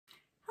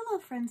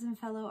friends and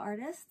fellow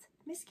artists,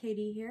 Miss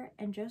Katie here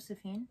and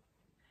Josephine.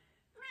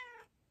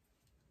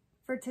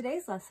 For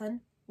today's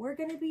lesson, we're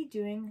going to be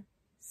doing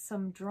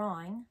some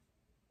drawing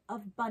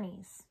of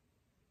bunnies.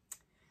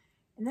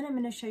 And then I'm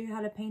going to show you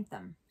how to paint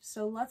them.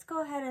 So let's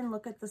go ahead and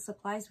look at the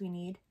supplies we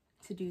need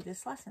to do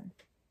this lesson.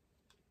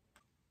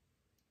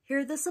 Here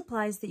are the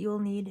supplies that you will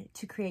need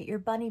to create your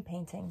bunny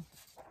painting.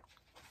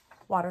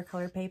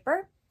 Watercolor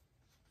paper,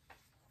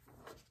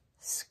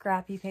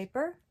 scrappy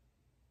paper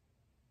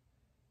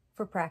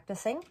for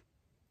practicing,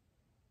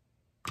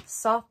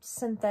 soft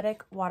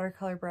synthetic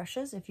watercolor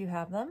brushes if you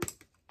have them,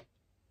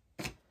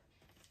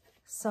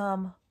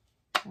 some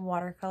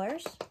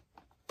watercolors,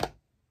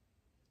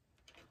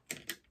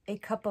 a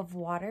cup of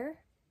water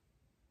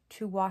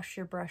to wash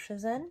your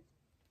brushes in,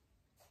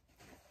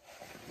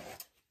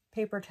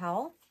 paper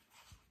towel,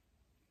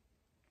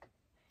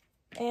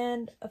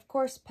 and of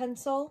course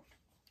pencil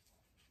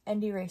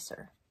and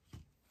eraser.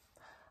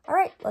 All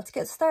right, let's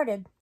get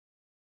started.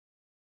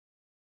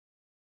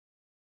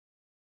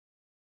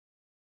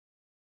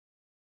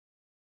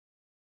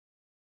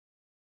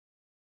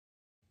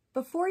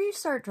 Before you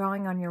start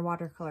drawing on your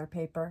watercolor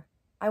paper,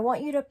 I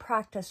want you to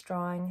practice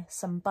drawing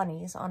some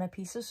bunnies on a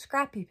piece of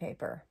scrappy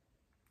paper.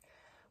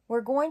 We're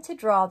going to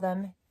draw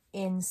them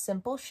in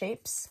simple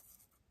shapes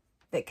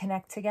that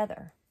connect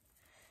together.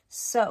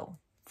 So,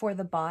 for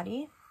the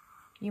body,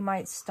 you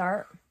might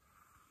start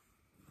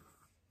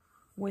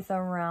with a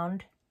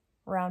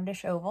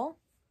roundish oval.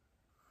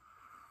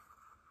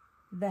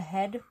 The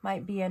head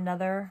might be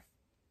another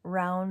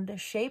round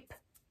shape.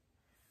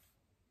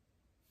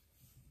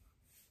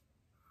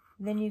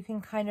 Then you can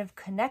kind of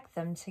connect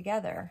them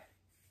together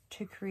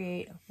to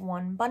create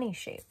one bunny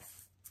shape.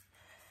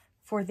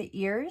 For the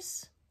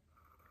ears,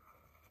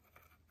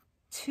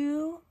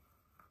 two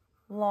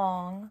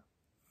long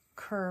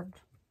curved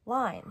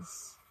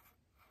lines.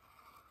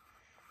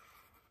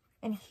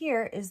 And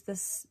here is the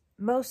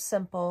most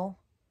simple,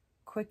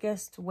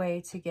 quickest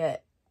way to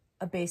get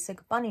a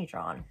basic bunny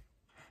drawn.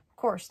 Of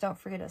course, don't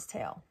forget his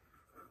tail.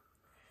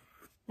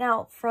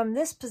 Now, from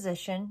this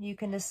position, you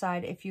can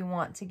decide if you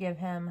want to give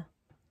him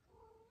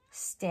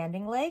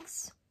standing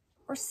legs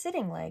or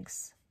sitting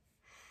legs.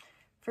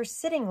 For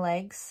sitting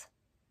legs,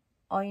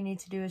 all you need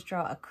to do is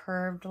draw a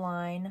curved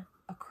line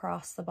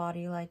across the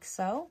body like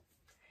so,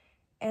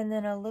 and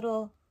then a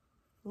little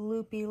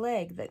loopy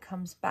leg that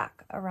comes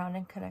back around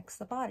and connects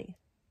the body.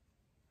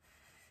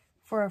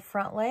 For a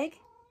front leg,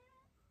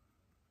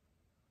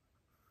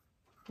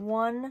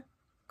 one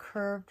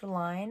curved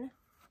line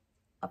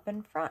up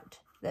in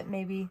front that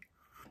maybe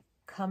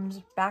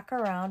comes back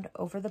around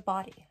over the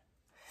body.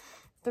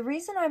 The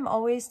reason I'm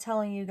always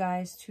telling you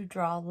guys to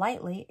draw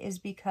lightly is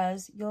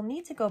because you'll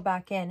need to go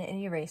back in and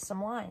erase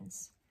some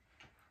lines.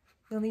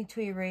 You'll need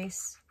to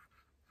erase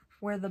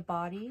where the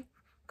body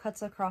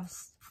cuts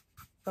across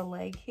the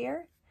leg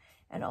here,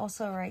 and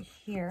also right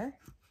here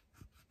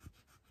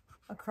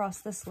across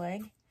this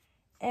leg,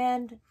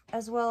 and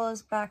as well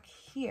as back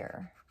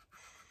here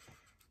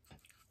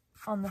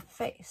on the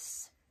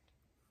face.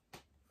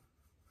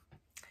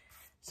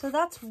 So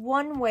that's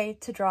one way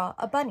to draw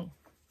a bunny.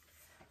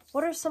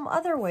 What are some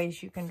other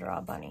ways you can draw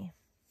a bunny?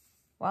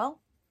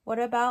 Well, what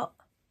about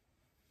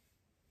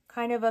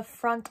kind of a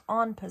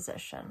front-on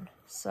position?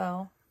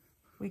 So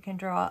we can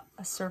draw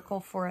a circle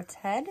for its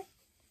head,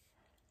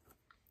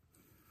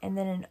 and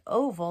then an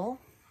oval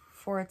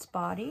for its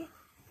body.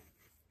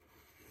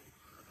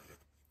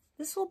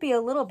 This will be a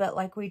little bit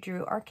like we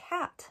drew our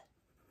cat.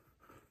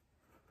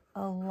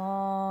 A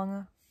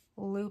long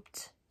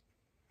looped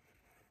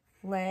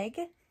leg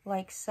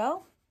like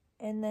so,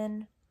 and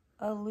then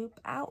a loop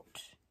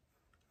out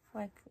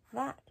like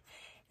that.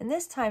 And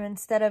this time,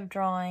 instead of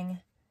drawing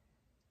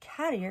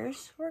cat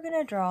ears, we're going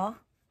to draw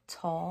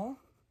tall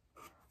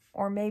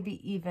or maybe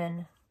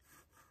even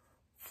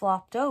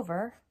flopped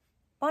over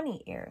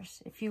bunny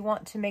ears. If you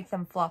want to make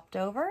them flopped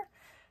over,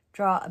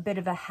 draw a bit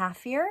of a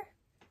half ear,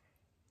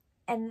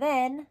 and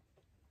then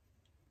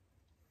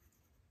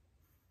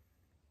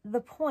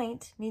the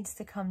point needs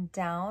to come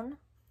down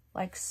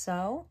like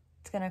so.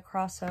 It's going to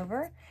cross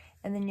over,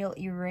 and then you'll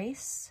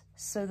erase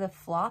so the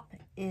flop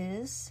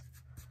is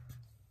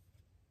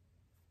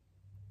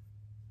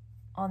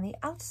on the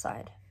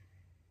outside.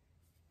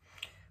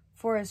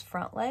 For his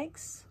front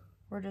legs,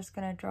 we're just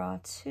going to draw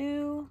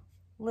two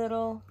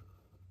little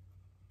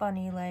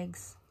bunny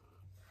legs.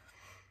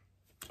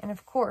 And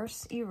of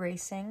course,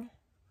 erasing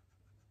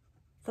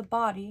the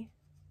body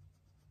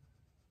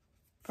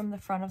from the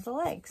front of the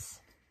legs.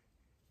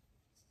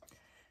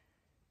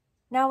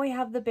 Now we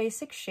have the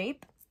basic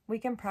shape. We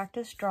can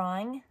practice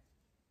drawing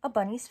a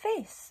bunny's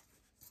face.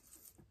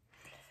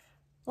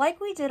 Like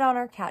we did on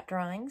our cat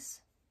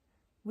drawings,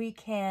 we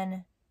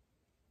can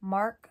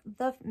mark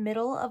the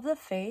middle of the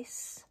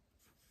face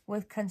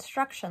with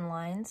construction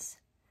lines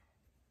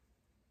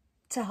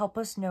to help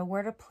us know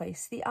where to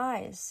place the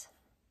eyes.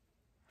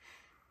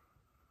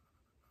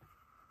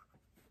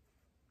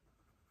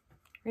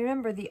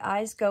 Remember, the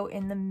eyes go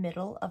in the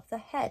middle of the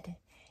head.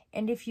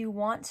 And if you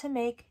want to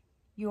make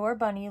your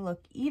bunny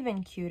look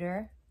even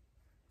cuter,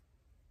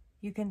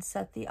 you can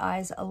set the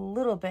eyes a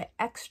little bit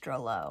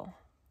extra low.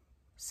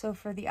 So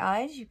for the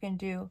eyes, you can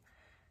do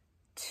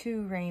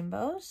 2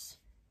 rainbows,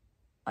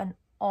 an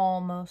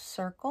almost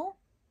circle,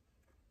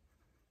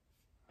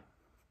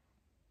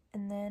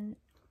 and then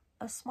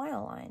a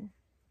smile line.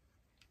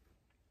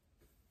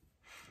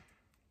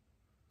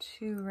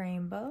 2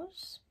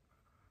 rainbows,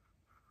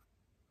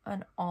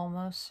 an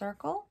almost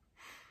circle,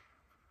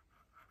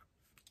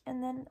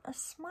 and then a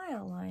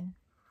smile line.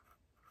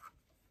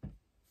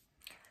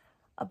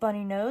 A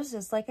bunny nose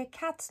is like a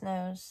cat's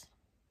nose.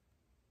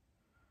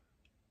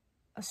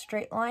 A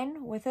straight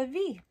line with a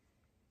V,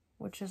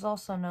 which is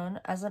also known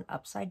as an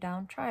upside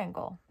down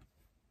triangle.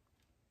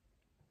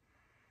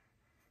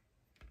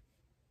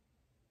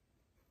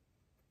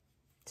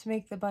 To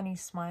make the bunny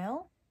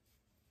smile,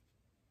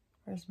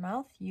 for his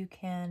mouth, you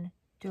can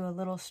do a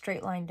little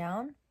straight line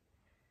down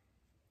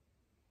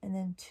and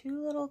then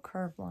 2 little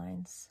curved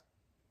lines.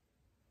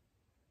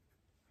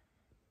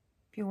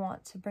 If you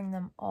want to bring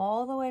them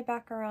all the way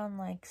back around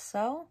like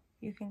so,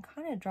 you can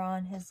kind of draw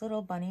in his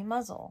little bunny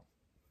muzzle.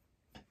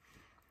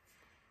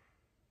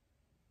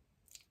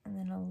 And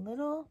then a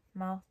little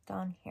mouth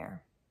down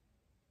here.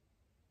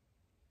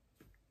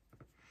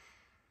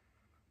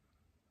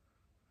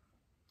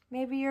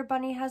 Maybe your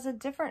bunny has a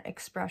different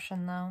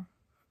expression though.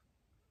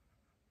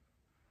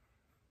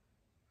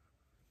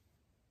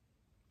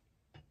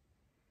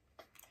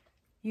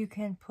 You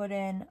can put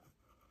in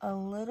a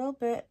little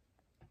bit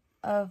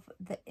of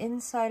the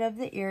inside of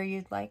the ear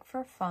you'd like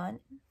for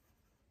fun,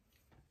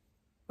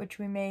 which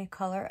we may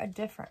color a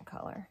different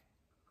color.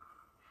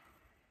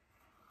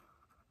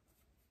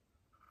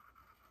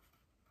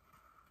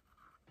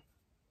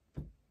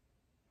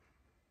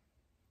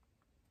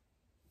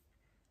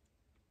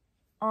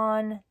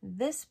 On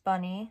this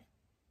bunny,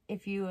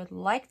 if you would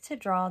like to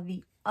draw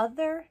the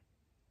other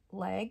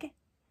leg,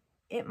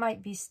 it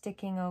might be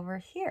sticking over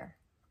here.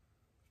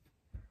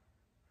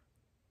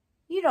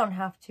 You don't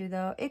have to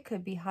though, it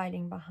could be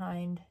hiding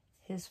behind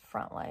his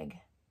front leg.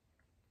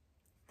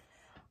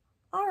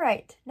 All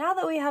right, now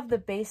that we have the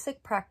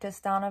basic practice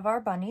down of our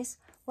bunnies,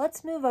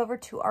 let's move over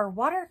to our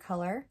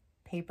watercolor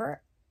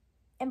paper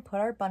and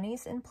put our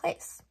bunnies in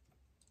place.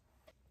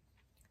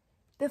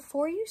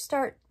 Before you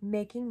start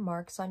making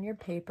marks on your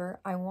paper,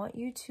 I want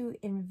you to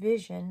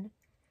envision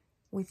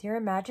with your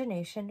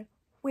imagination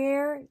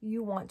where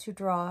you want to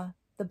draw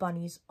the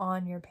bunnies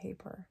on your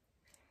paper.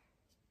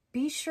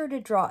 Be sure to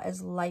draw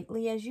as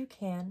lightly as you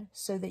can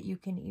so that you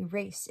can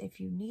erase if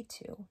you need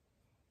to.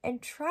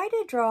 And try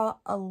to draw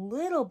a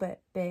little bit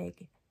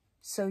big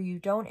so you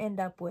don't end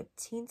up with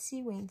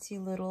teensy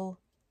weensy little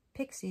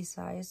pixie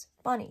size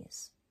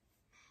bunnies.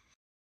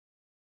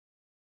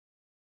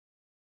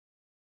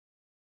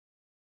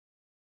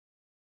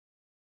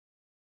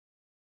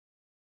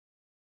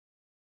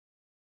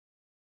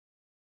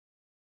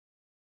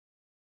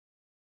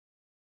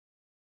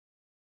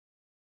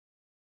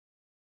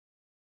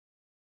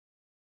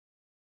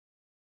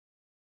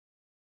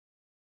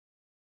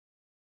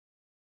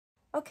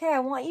 Okay, I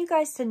want you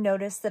guys to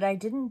notice that I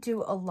didn't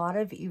do a lot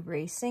of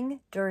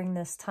erasing during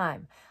this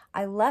time.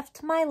 I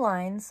left my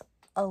lines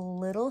a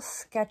little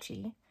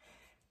sketchy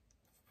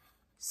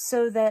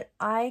so that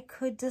I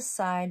could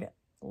decide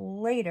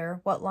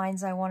later what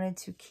lines I wanted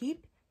to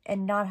keep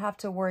and not have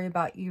to worry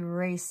about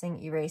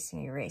erasing.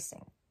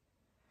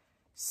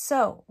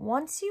 So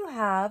once you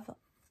have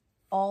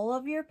all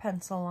of your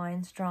pencil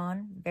lines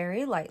drawn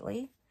very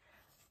lightly,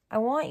 I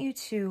want you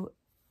to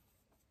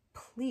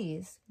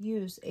please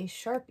use a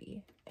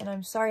Sharpie. And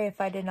I'm sorry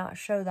if I did not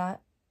show that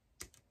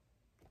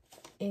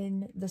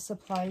in the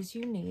supplies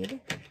you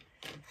need.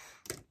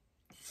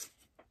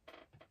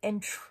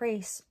 And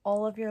trace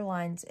all of your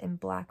lines in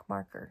black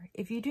marker.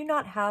 If you do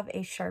not have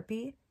a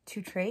Sharpie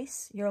to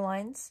trace your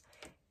lines,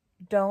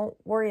 don't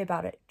worry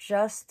about it.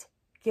 Just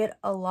get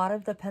a lot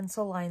of the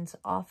pencil lines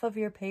off of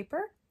your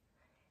paper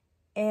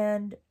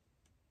and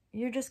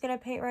you're just going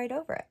to paint right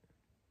over it.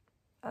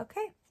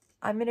 Okay.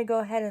 I'm going to go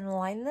ahead and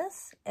line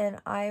this and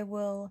I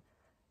will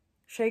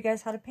show you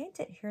guys how to paint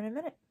it here in a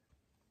minute.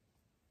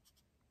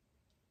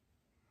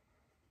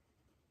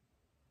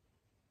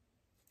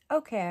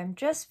 Okay, I'm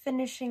just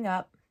finishing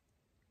up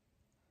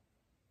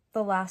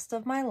the last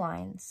of my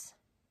lines.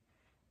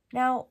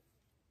 Now,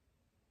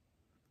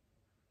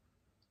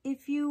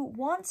 if you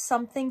want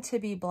something to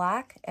be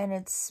black and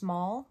it's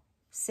small,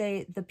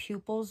 say the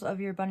pupils of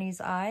your bunny's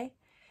eye,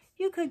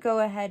 you could go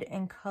ahead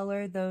and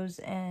color those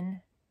in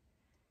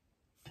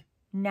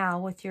now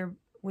with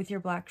your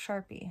black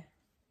Sharpie.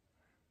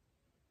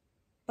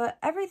 But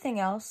everything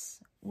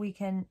else we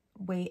can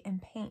wait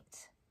and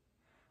paint.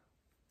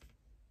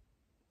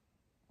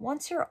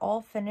 Once you're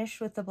all finished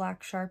with the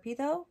black Sharpie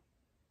though,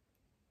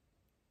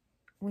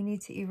 we need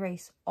to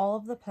erase all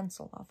of the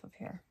pencil off of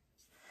here.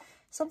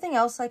 Something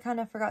else I kind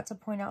of forgot to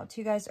point out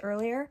to you guys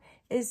earlier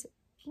is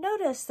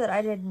notice that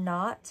I did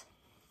not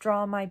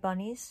draw my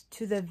bunnies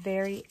to the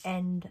very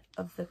end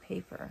of the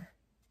paper.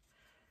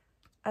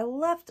 I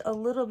left a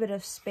little bit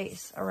of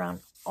space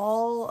around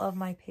all of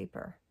my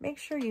paper. Make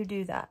sure you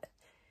do that.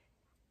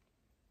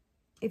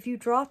 if you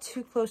draw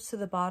too close to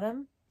the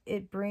bottom,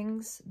 it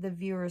brings the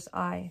viewer's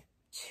eye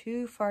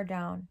too far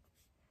down.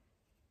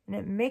 And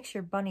it makes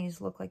your bunnies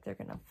look like they're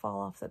going to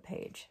fall off the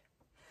page.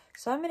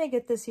 So I'm going to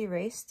get this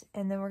erased,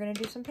 and then we're going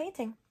to do some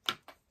painting.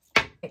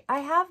 I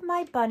have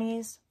my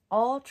bunnies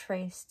all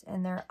traced,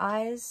 and their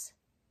eyes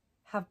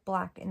have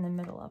black in the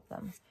middle of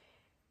them.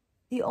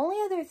 The only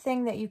other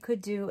thing that you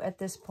could do at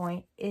this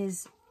point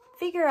is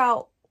figure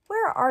out,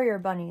 where are your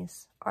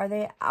bunnies? Are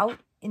they out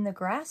in the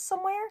grass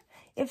somewhere?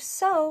 If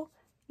so,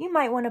 you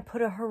might want to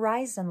put a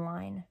horizon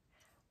line.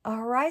 A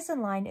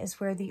horizon line is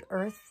where the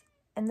earth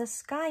and the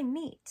sky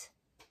meet.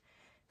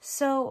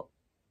 So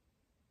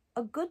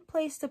a good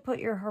place to put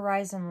your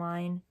horizon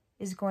line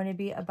is going to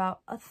be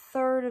about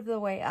 1/3 of the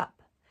way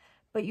up.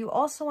 But you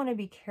also want to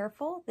be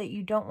careful that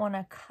you don't want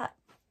to cut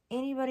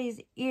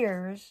anybody's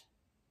ears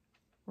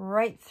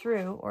right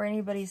through, or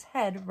anybody's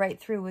head right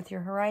through with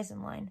your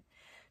horizon line.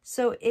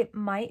 So it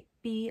might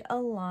be a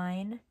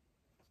line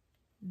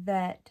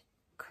that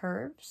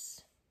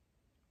curves.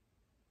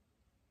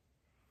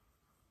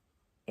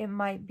 It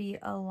might be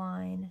a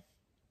line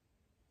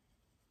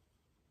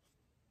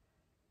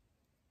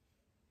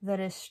that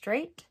is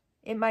straight.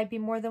 It might be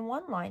more than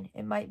one line.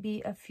 It might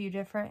be a few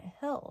different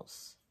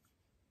hills.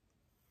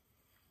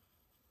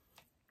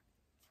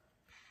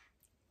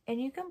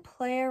 And you can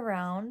play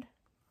around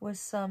with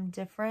some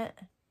different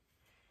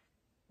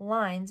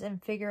lines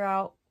and figure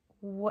out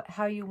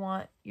how you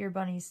want your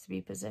bunnies to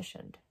be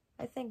positioned.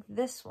 I think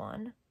this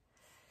one's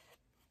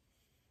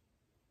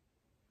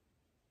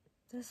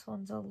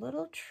a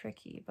little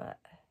tricky, but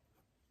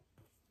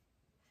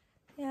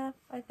yeah,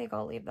 I think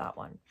I'll leave that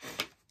one.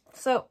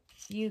 So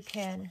you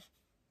can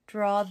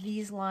draw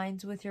these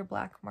lines with your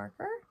black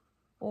marker,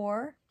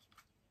 or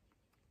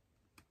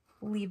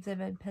leave them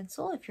in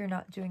pencil if you're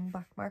not doing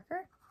black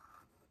marker.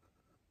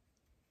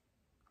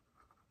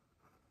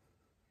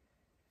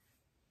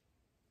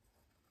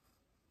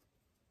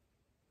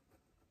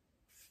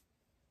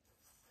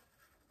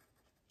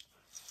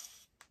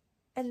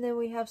 And then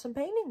we have some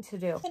painting to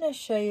do. I'm going to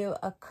show you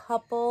a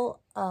couple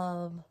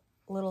of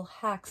little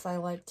hacks I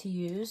like to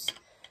use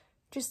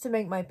just to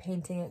make my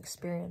painting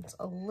experience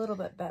a little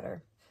bit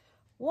better.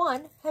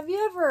 One, have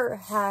you ever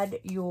had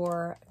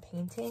your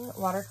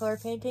watercolor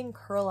painting,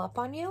 curl up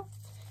on you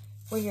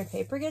when your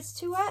paper gets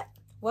too wet?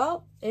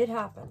 Well, it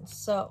happens.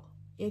 So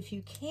if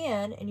you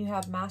can, and you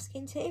have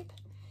masking tape,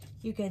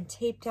 you can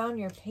tape down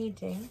your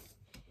painting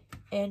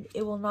and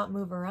it will not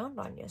move around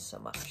on you so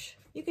much.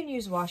 You can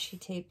use washi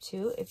tape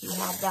too if you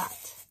have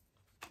that.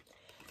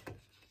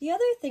 The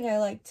other thing I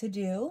like to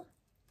do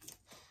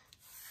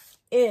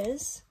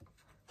is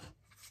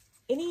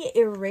any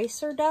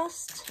eraser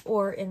dust,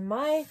 or in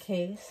my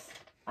case,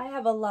 I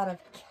have a lot of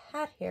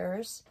cat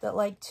hairs that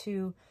like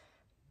to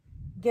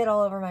get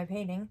all over my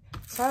painting.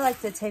 So I like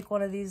to take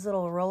one of these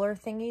little roller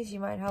thingies, you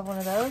might have one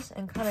of those,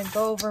 and kind of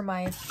go over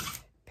my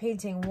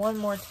painting one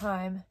more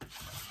time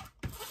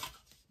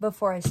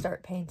before I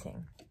start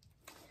painting.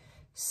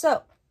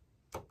 So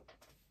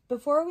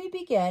before we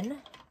begin,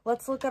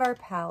 let's look at our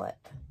palette.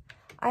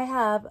 I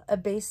have a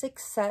basic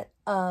set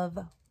of,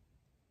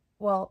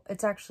 well,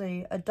 it's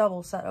actually a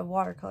double set of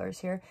watercolors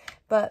here,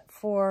 but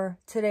for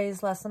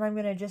today's lesson, I'm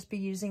going to just be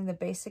using the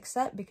basic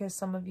set because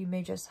some of you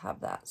may just have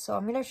that. So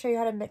I'm going to show you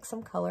how to mix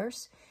some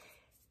colors.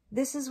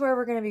 This is where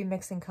we're going to be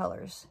mixing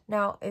colors.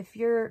 Now, if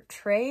your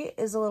tray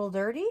is a little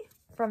dirty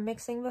from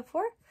mixing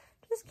before,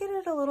 just get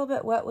it a little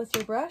bit wet with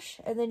your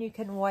brush, and then you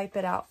can wipe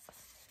it out.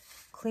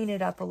 Clean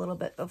it up a little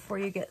bit before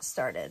you get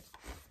started.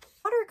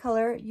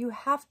 Watercolor, you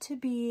have to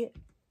be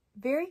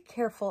very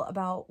careful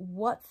about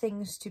what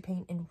things to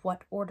paint in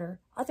what order.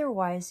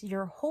 Otherwise,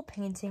 your whole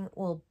painting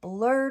will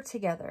blur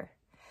together.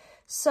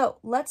 So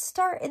let's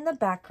start in the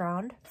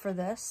background for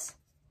this.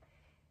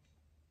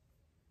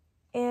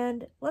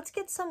 And let's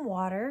get some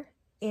water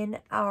in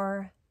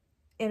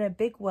a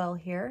big well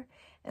here.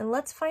 And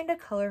let's find a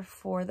color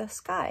for the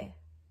sky.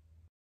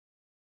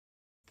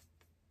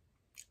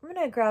 I'm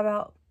going to grab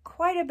out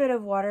quite a bit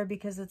of water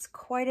because it's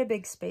quite a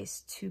big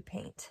space to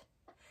paint.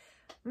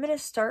 I'm going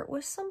to start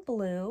with some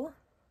blue.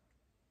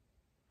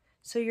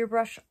 So your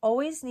brush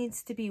always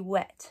needs to be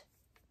wet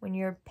when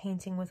you're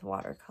painting with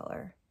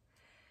watercolor.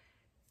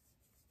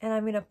 And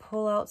I'm going to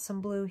pull out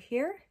some blue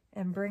here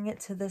and bring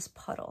it to this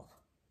puddle.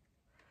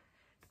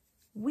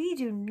 We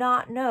do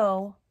not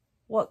know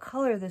what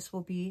color this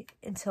will be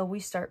until we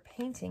start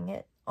painting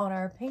it on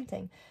our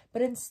painting.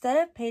 But instead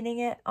of painting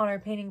it on our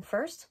painting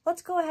first,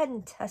 let's go ahead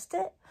and test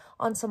it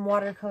on some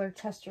watercolor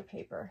tester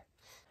paper.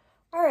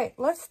 All right,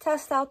 let's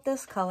test out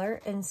this color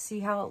and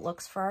see how it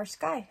looks for our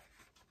sky.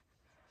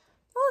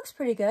 That looks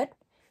pretty good.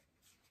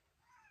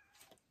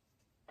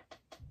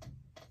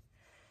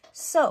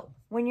 So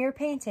when you're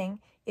painting,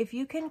 if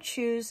you can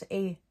choose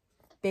a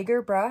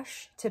bigger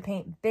brush to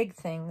paint big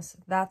things,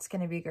 that's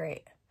going to be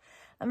great.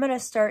 I'm going to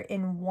start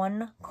in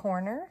one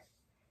corner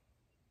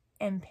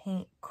and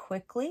paint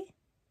quickly.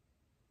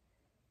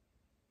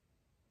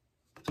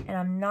 And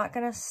I'm not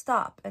going to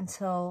stop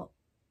until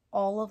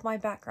all of my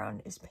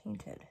background is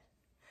painted.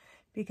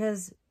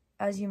 Because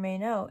as you may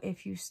know,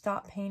 if you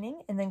stop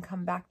painting and then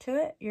come back to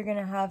it, you're going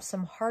to have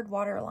some hard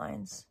water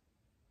lines.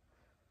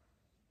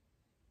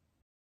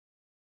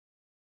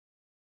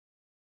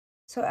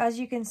 So as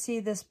you can see,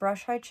 this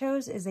brush I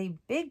chose is a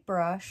big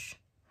brush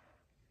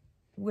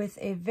with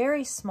a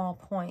very small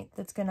point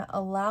that's going to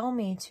allow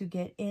me to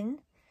get in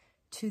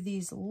to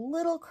these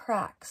little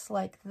cracks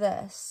like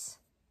this,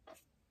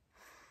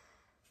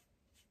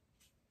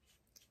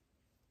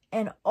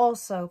 and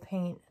also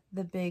paint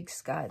the big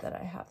sky that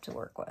I have to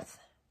work with.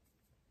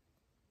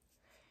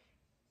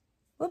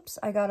 Whoops,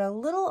 I got a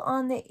little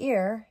on the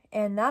ear,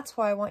 and that's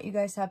why I want you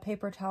guys to have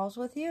paper towels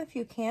with you if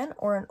you can,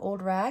 or an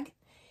old rag.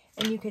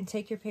 And you can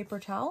take your paper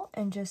towel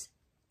and just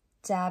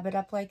dab it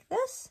up like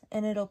this,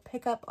 and it'll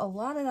pick up a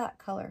lot of that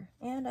color.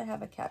 And I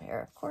have a cat hair,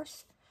 of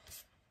course.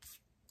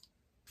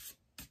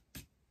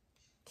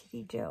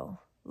 Kitty Joe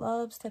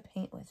loves to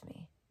paint with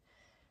me.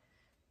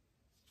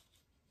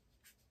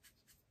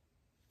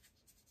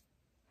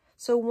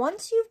 So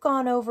once you've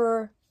gone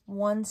over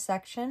one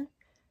section,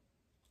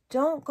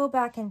 don't go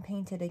back and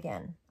paint it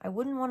again. I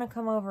wouldn't want to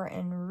come over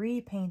and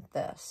repaint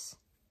this.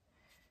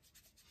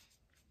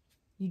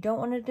 You don't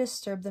want to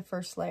disturb the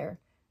first layer.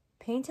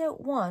 Paint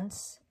it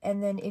once,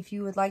 and then if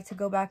you would like to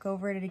go back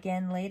over it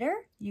again later,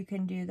 you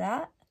can do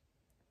that.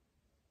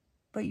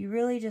 But you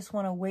really just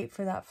want to wait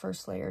for that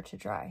first layer to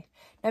dry.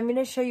 Now I'm going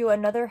to show you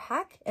another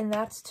hack, and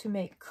that's to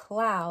make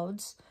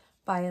clouds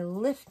by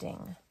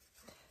lifting.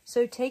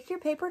 So take your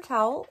paper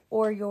towel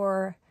or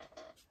your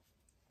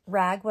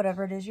rag,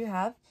 whatever it is you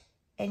have,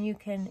 and you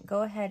can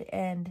go ahead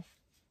and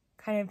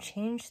kind of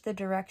change the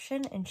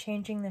direction and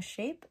changing the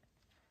shape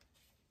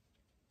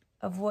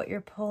of what you're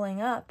pulling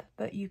up,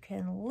 but you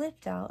can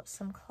lift out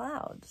some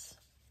clouds.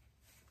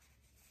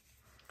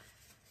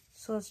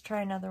 So let's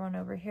try another one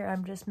over here.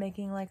 I'm just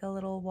making like a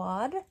little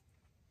wad,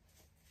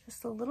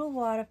 just a little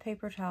wad of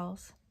paper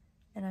towels,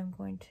 and I'm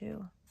going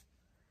to,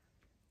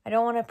 I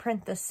don't want to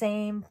print the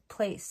same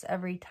place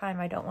every time.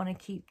 I don't want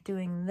to keep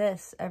doing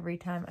this every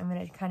time. I'm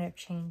going to kind of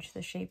change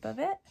the shape of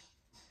it,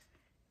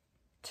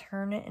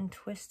 turn it and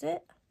twist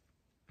it.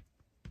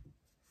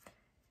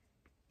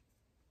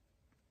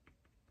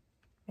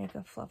 Make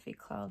a fluffy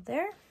cloud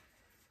there.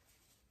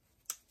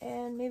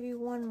 And maybe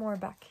one more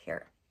back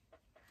here.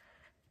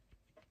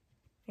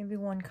 Maybe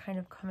one kind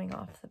of coming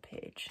off the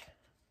page.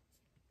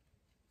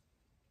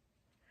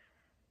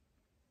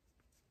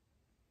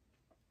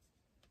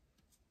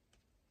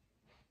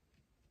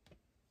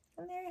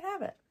 And there you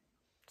have it.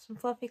 Some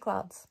fluffy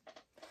clouds.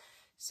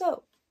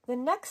 So the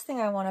next thing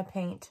I want to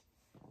paint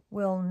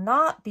will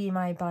not be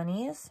my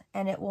bunnies,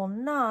 and it will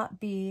not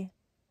be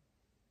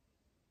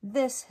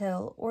this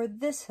hill or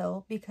this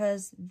hill,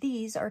 because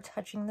these are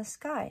touching the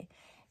sky.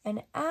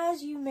 And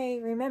as you may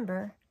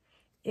remember,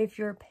 if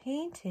you're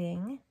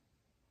painting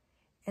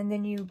and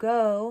then you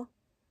go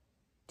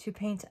to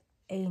paint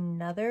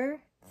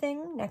another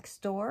thing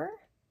next door,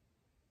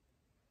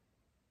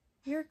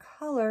 your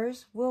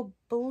colors will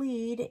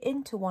bleed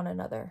into one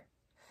another.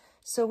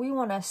 So we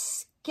want to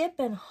skip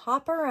and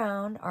hop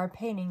around our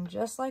painting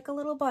just like a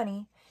little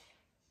bunny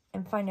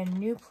and find a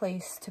new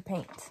place to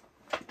paint.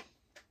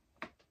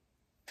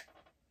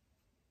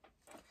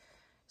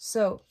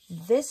 So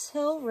this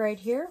hill right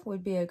here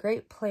would be a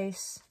great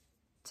place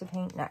to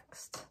paint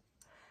next.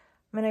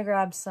 I'm going to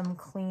grab some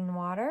clean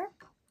water.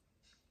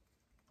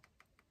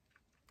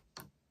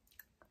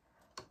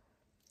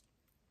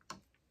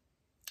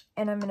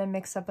 And I'm going to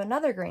mix up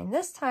another green.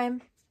 This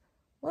time,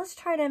 let's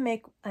try to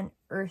make an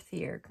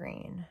earthier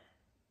green.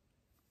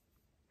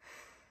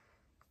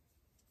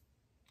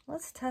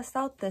 Let's test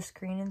out this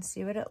green and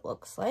see what it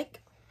looks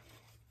like.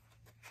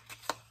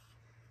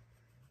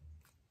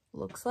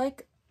 Looks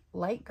like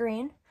light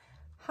green.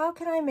 How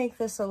can I make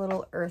this a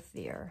little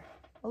earthier?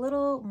 A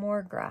little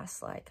more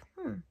grass-like?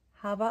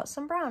 How about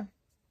some brown?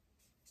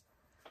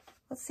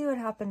 Let's see what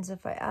happens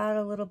if I add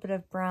a little bit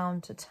of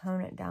brown to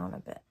tone it down a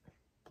bit.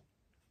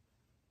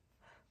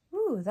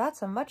 Ooh,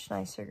 that's a much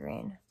nicer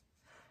green.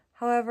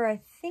 However, I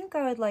think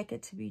I would like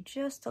it to be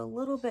just a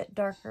little bit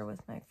darker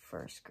with my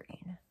first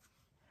green.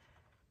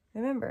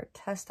 Remember,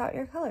 test out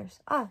your colors.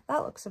 Ah,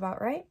 that looks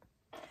about right.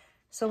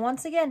 So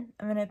once again,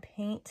 I'm going to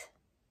paint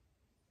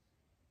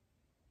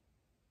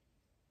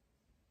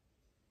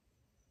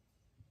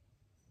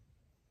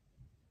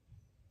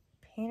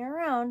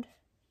around.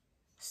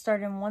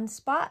 Start in one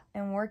spot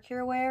and work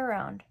your way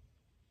around.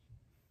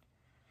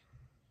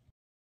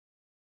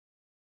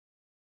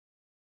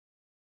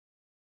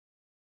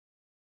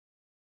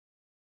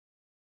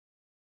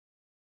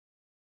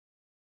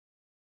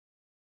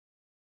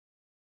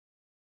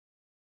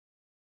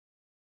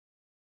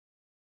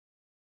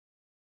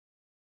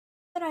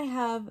 Then I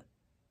have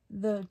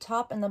the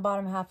top and the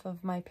bottom half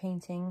of my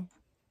painting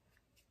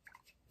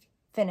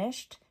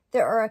finished.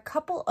 There are a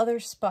couple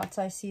other spots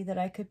I see that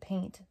I could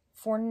paint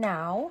for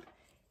now,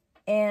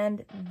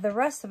 and the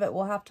rest of it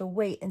will have to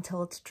wait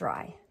until it's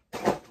dry.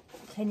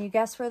 Can you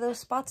guess where those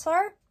spots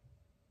are?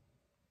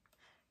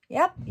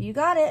 Yep, you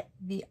got it.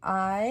 The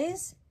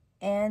eyes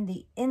and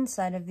the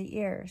inside of the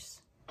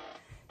ears.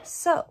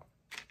 So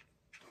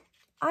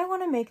I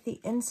want to make the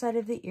inside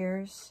of the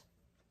ears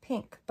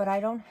pink, but I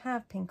don't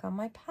have pink on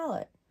my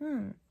palette.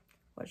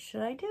 What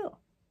should I do?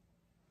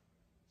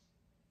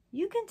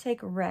 You can take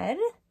red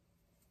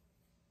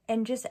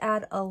and just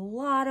add a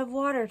lot of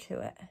water to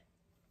it.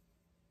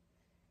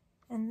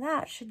 And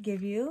that should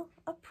give you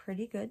a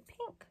pretty good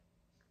pink.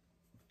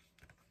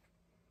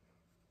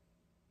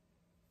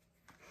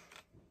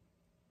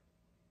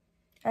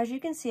 As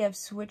you can see, I've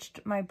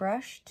switched my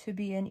brush to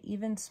be an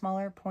even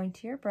smaller,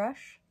 pointier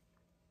brush.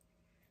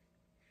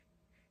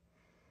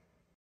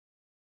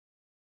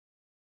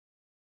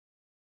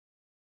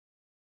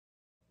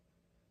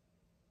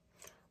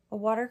 A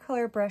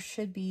watercolor brush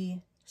should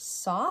be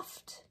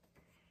soft,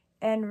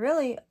 and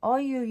really all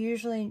you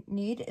usually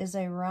need is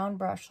a round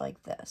brush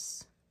like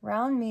this.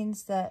 Round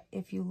means that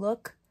if you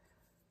look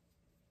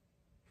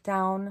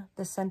down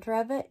the center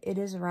of it, it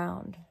is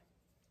round.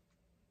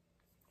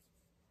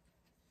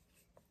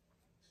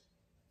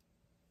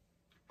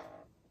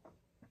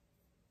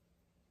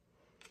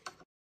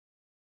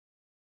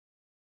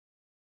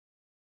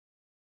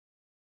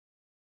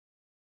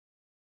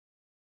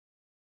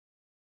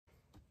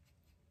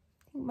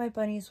 I think my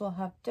bunnies will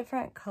have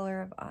different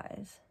color of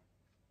eyes.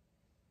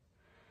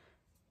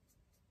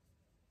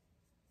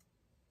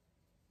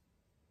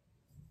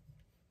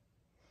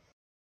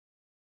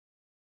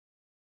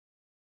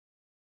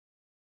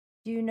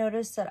 Do you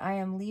notice that I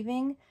am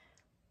leaving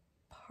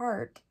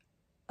part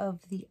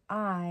of the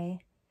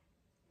eye,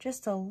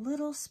 just a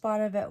little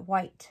spot of it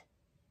white,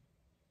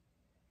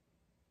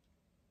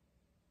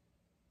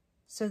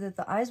 so that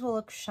the eyes will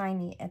look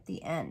shiny at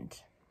the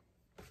end.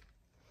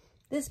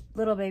 This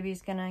little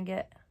baby's gonna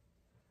get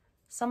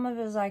some of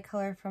his eye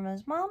color from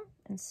his mom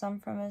and some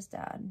from his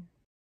dad.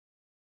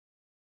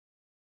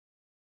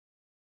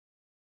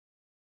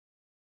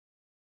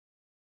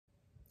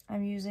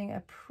 I'm using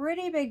a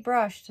pretty big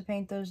brush to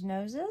paint those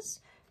noses,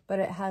 but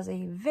it has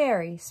a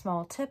very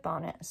small tip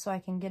on it, so I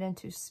can get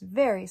into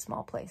very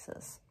small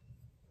places.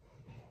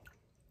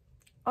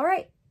 All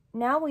right,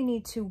 now we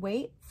need to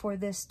wait for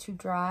this to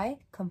dry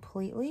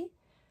completely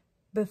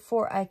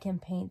before I can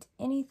paint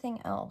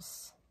anything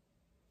else,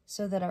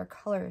 so that our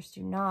colors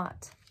do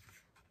not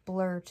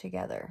blur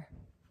together.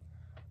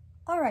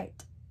 All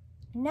right,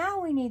 now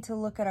we need to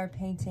look at our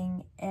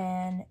painting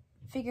and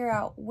figure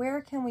out where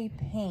can we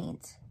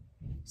paint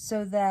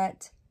so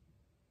that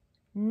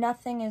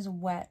nothing is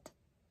wet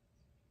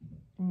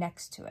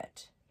next to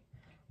it.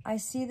 I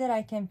see that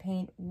I can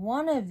paint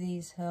one of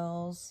these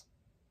hills,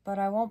 but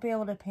I won't be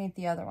able to paint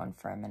the other one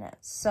for a minute.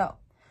 So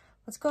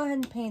let's go ahead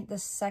and paint the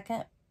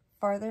second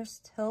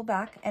farthest hill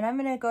back, and I'm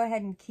gonna go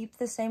ahead and keep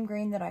the same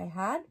green that I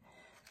had,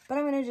 but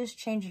I'm gonna just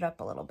change it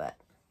up a little bit.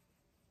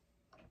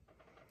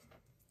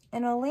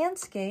 In a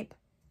landscape,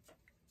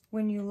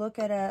 when you look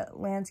at a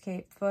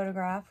landscape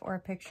photograph or a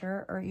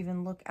picture, or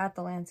even look at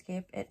the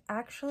landscape, it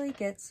actually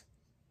gets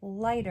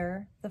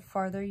lighter the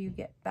farther you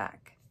get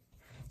back.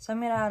 So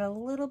I'm gonna add a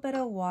little bit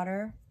of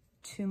water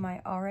to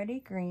my already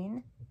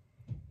green,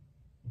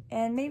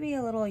 and maybe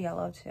a little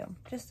yellow too,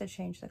 just to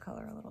change the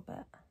color a little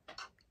bit.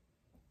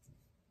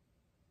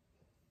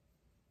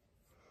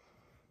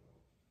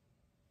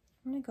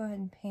 I'm gonna go ahead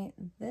and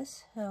paint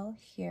this hill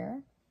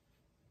here.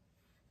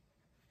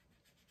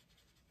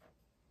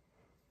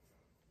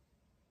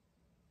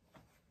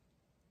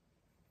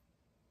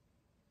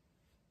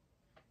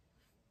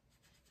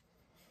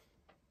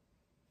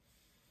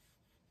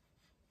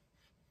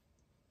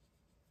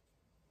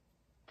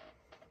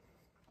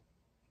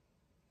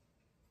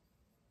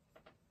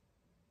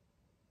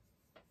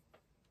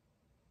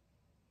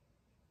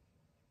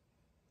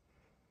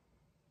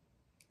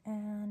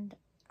 And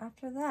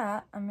after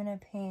that, I'm gonna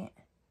paint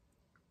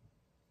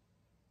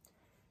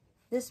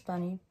this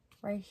bunny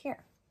right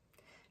here.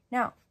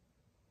 Now,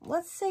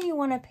 let's say you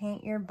want to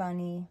paint your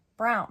bunny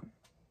brown.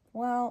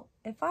 Well,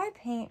 if I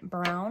paint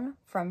brown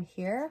from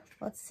here,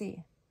 let's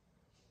see,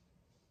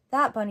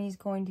 that bunny's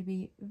going to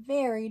be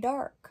very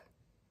dark.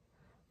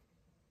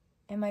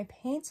 And my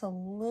paint's a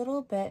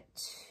little bit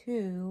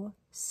too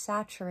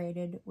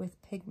saturated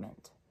with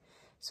pigment.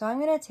 So I'm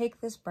going to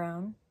take this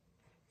brown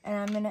and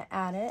I'm going to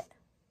add it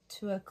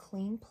to a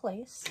clean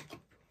place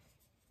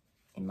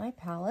in my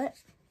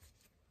palette.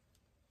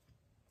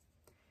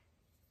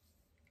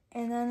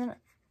 And then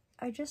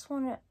I just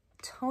want to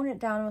tone it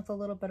down with a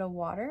little bit of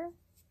water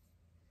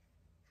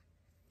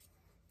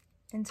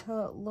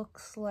until it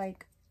looks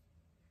like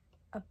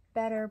a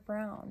better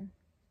brown.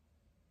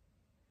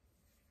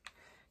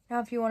 Now,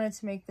 if you wanted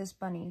to make this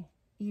bunny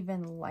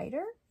even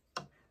lighter,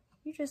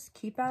 you just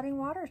keep adding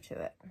water to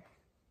it.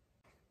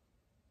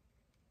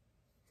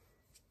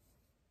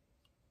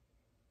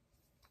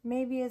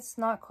 Maybe it's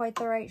not quite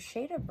the right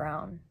shade of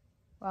brown.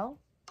 Well,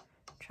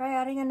 try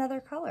adding another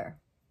color.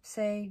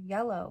 Say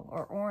yellow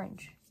or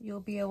orange. You'll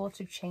be able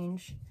to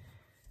change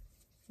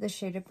the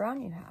shade of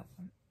brown you have.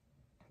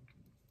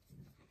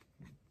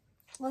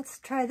 Let's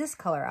try this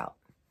color out.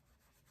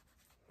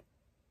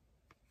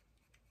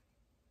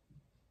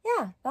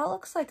 Yeah, that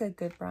looks like a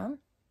good brown.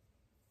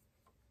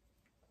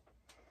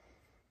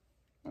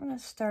 I'm going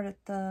to start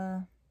at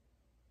the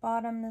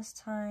bottom this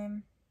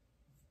time.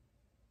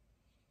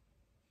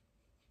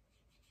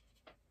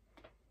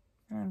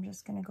 And I'm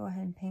just going to go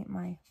ahead and paint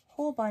my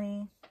whole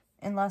bunny.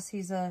 Unless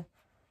he's a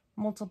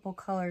multiple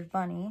colored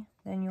bunny,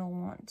 then you'll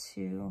want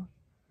to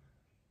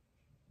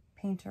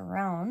paint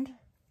around.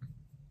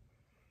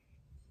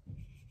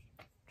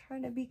 Try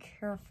to be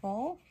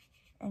careful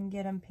and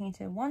get them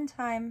painted one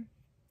time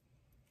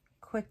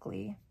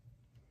quickly,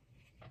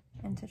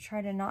 and to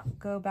try to not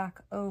go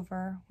back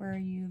over where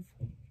you've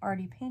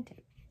already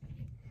painted.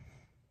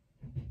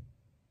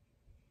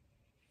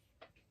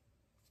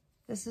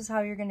 This is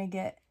how you're going to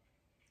get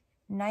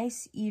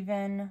nice,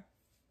 even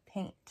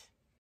paint.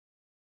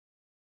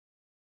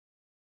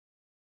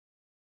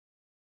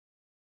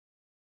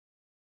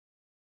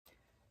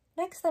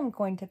 Next, I'm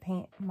going to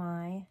paint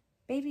my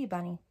baby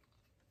bunny.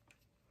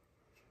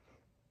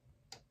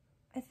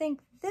 I think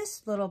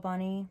this little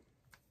bunny,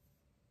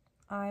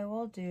 I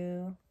will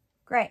do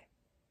gray.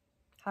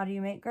 How do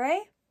you make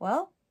gray?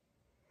 Well,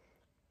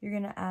 you're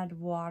going to add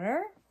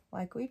water,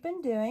 like we've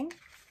been doing,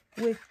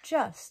 with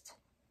just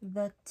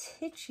the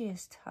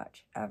titchiest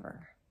touch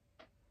ever.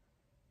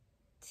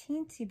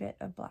 Teensy bit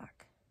of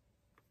black.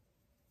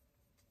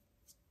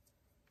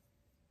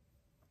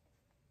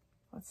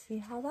 Let's see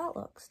how that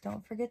looks.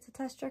 Don't forget to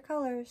test your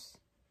colors.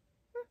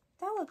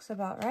 That looks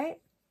about right.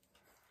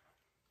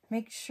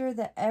 Make sure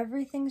that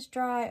everything's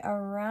dry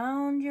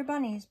around your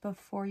bunnies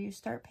before you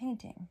start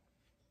painting.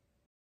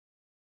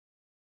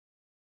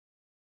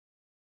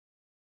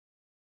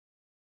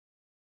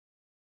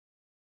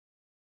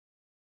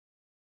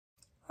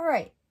 All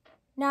right,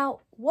 now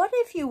what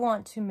if you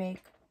want to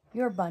make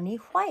your bunny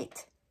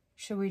white?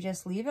 Should we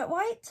just leave it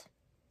white?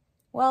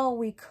 Well,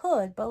 we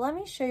could, but let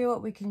me show you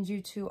what we can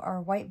do to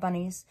our white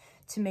bunnies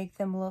to make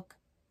them look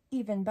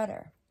even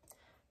better.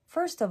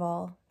 First of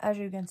all, as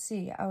you can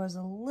see, I was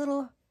a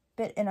little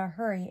bit in a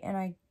hurry and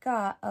I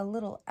got a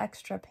little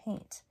extra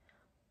paint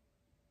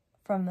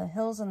from the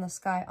hills and the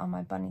sky on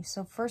my bunny.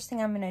 So first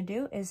thing I'm going to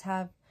do is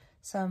have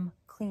some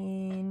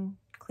clean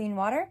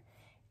water,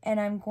 and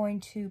I'm going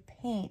to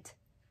paint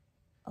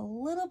a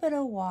little bit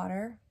of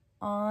water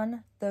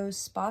on those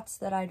spots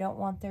that I don't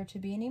want there to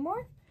be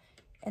anymore.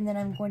 And then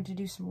I'm going to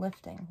do some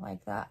lifting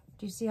like that.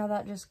 Do you see how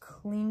that just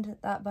cleaned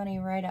that bunny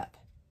right up?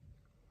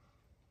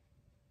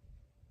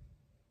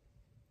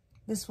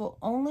 This will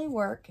only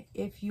work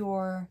if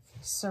your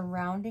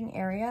surrounding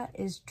area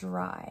is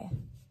dry.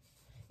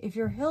 If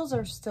your hills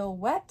are still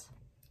wet,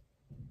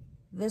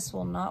 this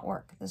will not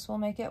work. This will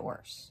make it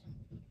worse.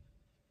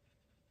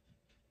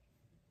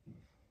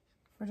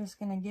 We're just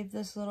going to give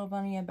this little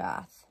bunny a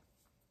bath.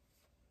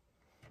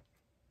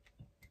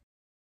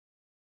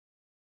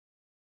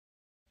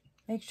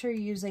 Make sure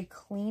you use a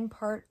clean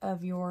part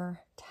of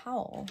your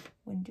towel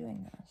when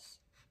doing this.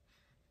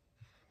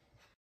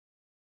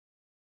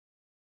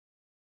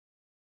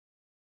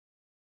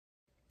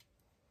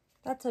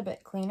 That's a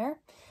bit cleaner.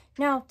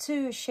 Now,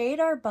 to shade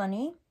our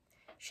bunny,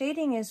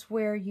 shading is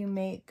where you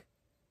make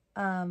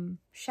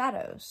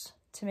shadows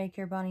to make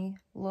your bunny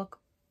look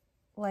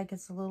like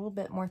it's a little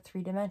bit more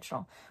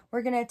three-dimensional.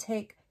 We're going to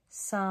take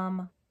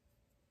some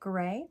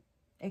gray.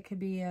 It could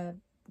be a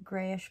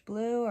grayish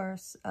blue or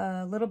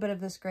a little bit of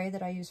this gray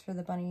that I use for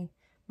the bunny,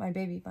 my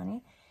baby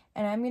bunny.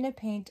 And I'm going to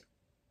paint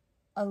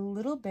a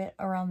little bit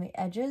around the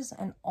edges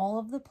and all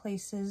of the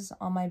places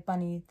on my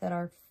bunny that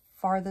are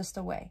farthest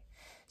away.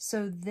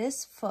 So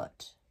this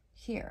foot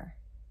here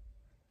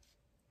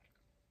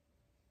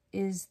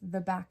is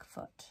the back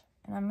foot.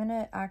 And I'm going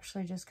to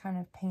actually just kind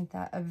of paint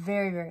that a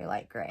very, very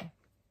light gray.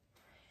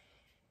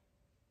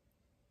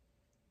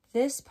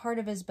 This part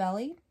of his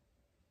belly,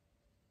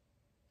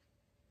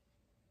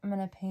 I'm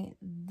going to paint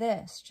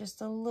this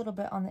just a little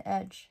bit on the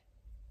edge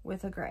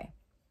with a gray.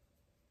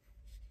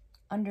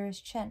 Under his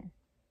chin.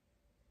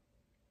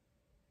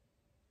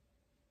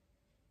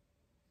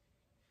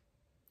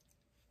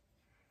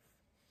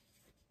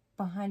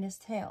 Behind his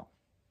tail.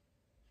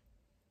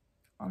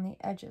 On the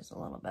edges a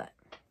little bit.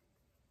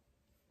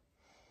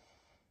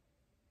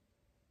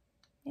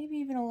 Maybe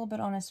even a little bit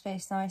on his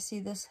face. Now I see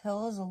this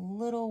hill is a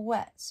little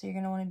wet, so you're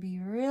going to want to be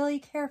really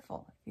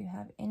careful if you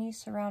have any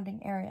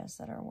surrounding areas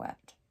that are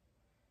wet.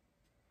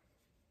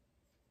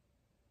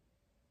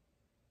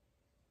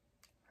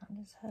 Around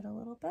his head a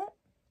little bit.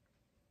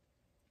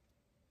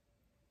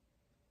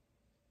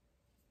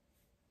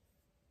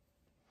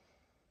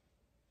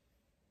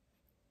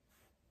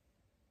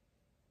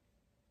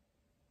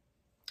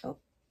 Oh,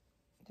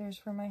 there's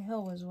where my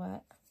hill was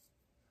wet.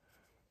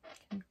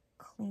 Can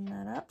clean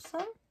that up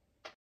some.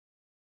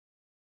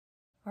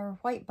 Our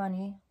white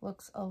bunny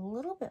looks a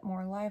little bit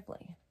more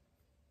lively.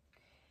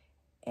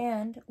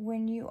 And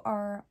when you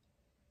are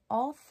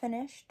all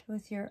finished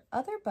with your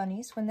other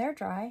bunnies, when they're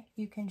dry,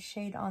 you can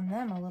shade on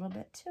them a little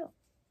bit too.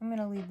 I'm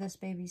going to leave this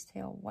baby's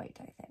tail white,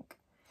 I think.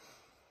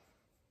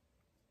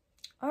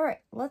 All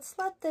right, let's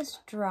let this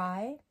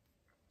dry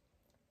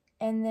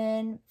and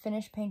then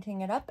finish painting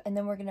it up. And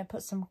then we're going to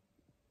put some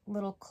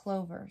little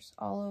clovers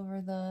all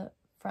over the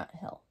front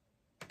hill.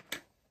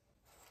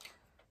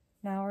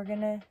 Now we're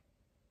going to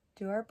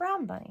do our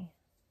brown bunny.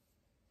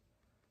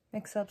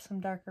 Mix up some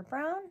darker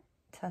brown,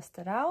 test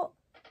it out.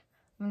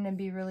 I'm going to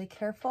be really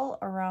careful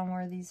around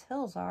where these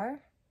hills are.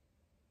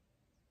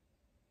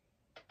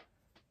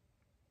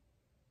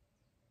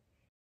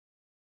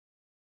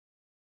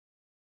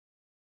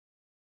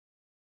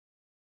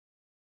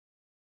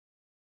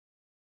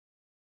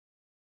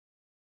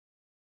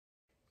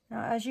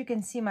 Now, as you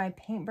can see, my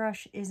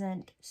paintbrush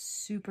isn't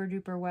super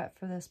duper wet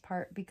for this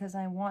part because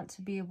I want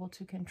to be able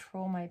to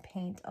control my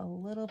paint a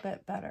little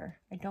bit better.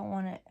 I don't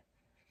want it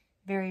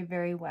very,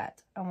 very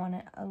wet. I want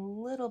it a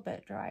little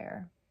bit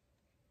drier.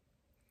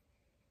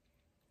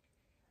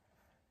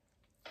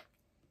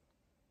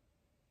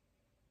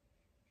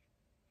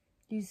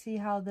 You see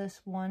how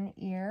this one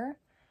ear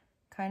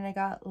kind of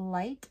got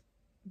light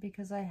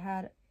because I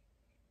had,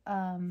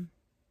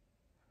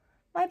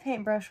 my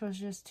paintbrush was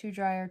just too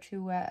dry or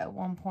too wet at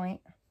one point.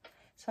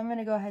 So I'm going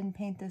to go ahead and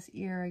paint this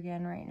ear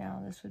again right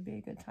now. This would be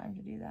a good time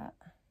to do that.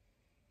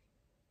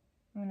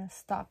 I'm going to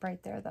stop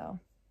right there though.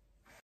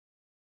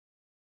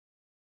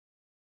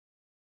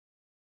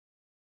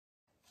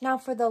 Now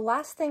for the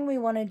last thing we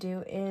want to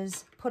do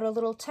is put a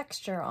little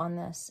texture on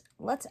this.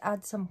 Let's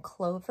add some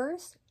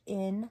clovers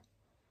in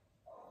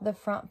the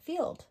front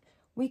field.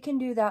 We can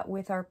do that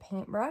with our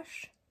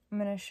paintbrush. I'm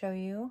going to show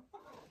you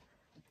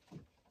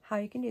how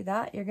you can do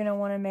that. You're going to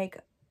want to make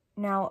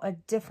now a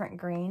different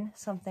green,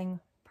 something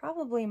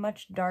probably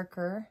much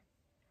darker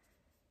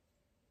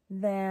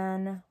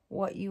than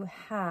what you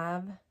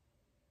have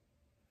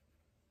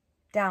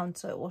down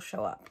so it will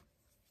show up.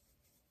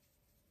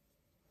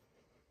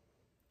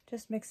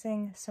 Just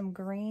mixing some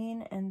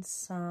green and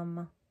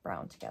some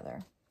brown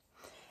together.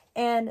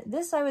 And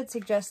this I would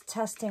suggest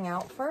testing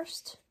out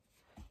first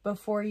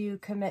before you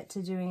commit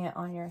to doing it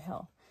on your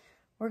hill.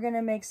 We're going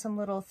to make some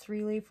little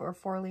 3-leaf or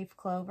 4-leaf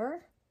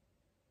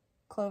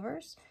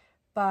clovers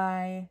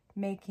by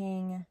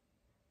making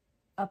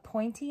a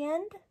pointy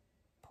end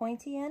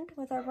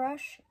with our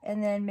brush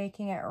and then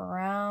making it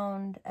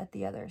round at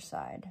the other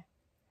side.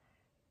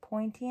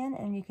 Pointy end,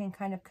 and you can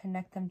kind of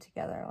connect them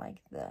together like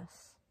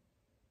this.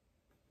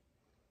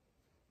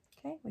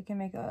 Okay, we can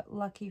make a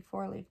lucky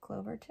 4-leaf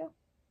clover too.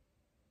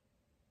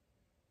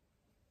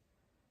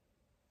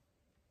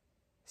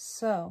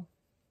 So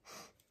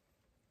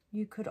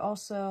you could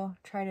also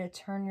try to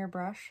turn your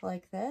brush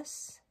like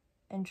this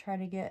and try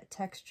to get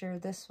texture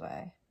this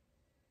way.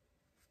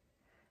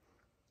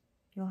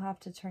 You'll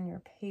have to turn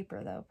your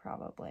paper though,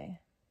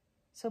 probably.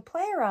 So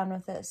play around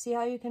with it. See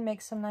how you can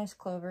make some nice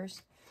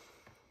clovers.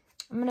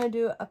 I'm going to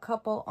do a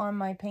couple on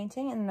my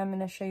painting, and then I'm going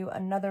to show you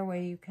another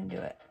way you can do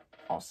it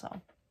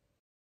also.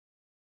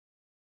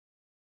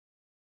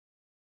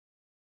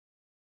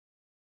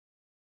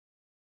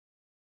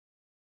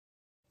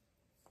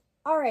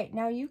 All right,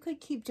 now you could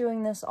keep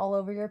doing this all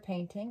over your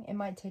painting. It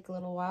might take a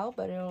little while,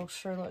 but it'll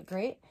sure look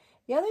great.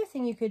 The other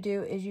thing you could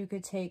do is you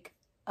could take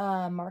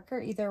a marker,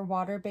 either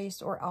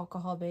water-based or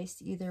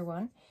alcohol-based, either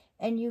one,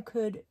 and you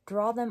could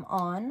draw them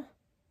on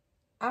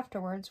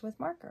afterwards with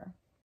marker.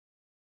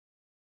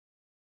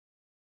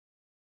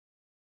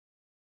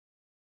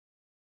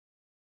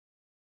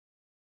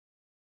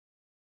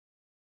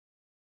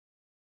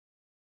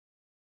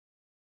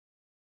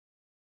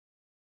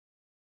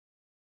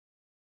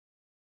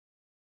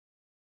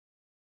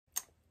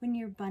 When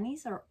your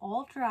bunnies are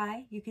all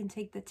dry, you can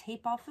take the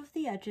tape off of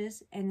the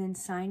edges and then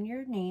sign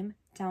your name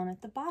down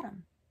at the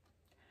bottom.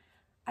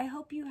 I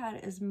hope you had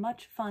as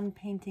much fun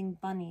painting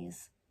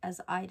bunnies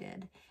as I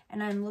did,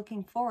 and I'm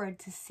looking forward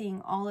to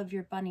seeing all of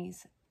your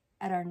bunnies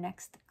at our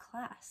next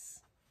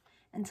class.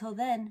 Until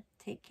then,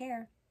 take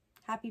care.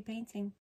 Happy painting.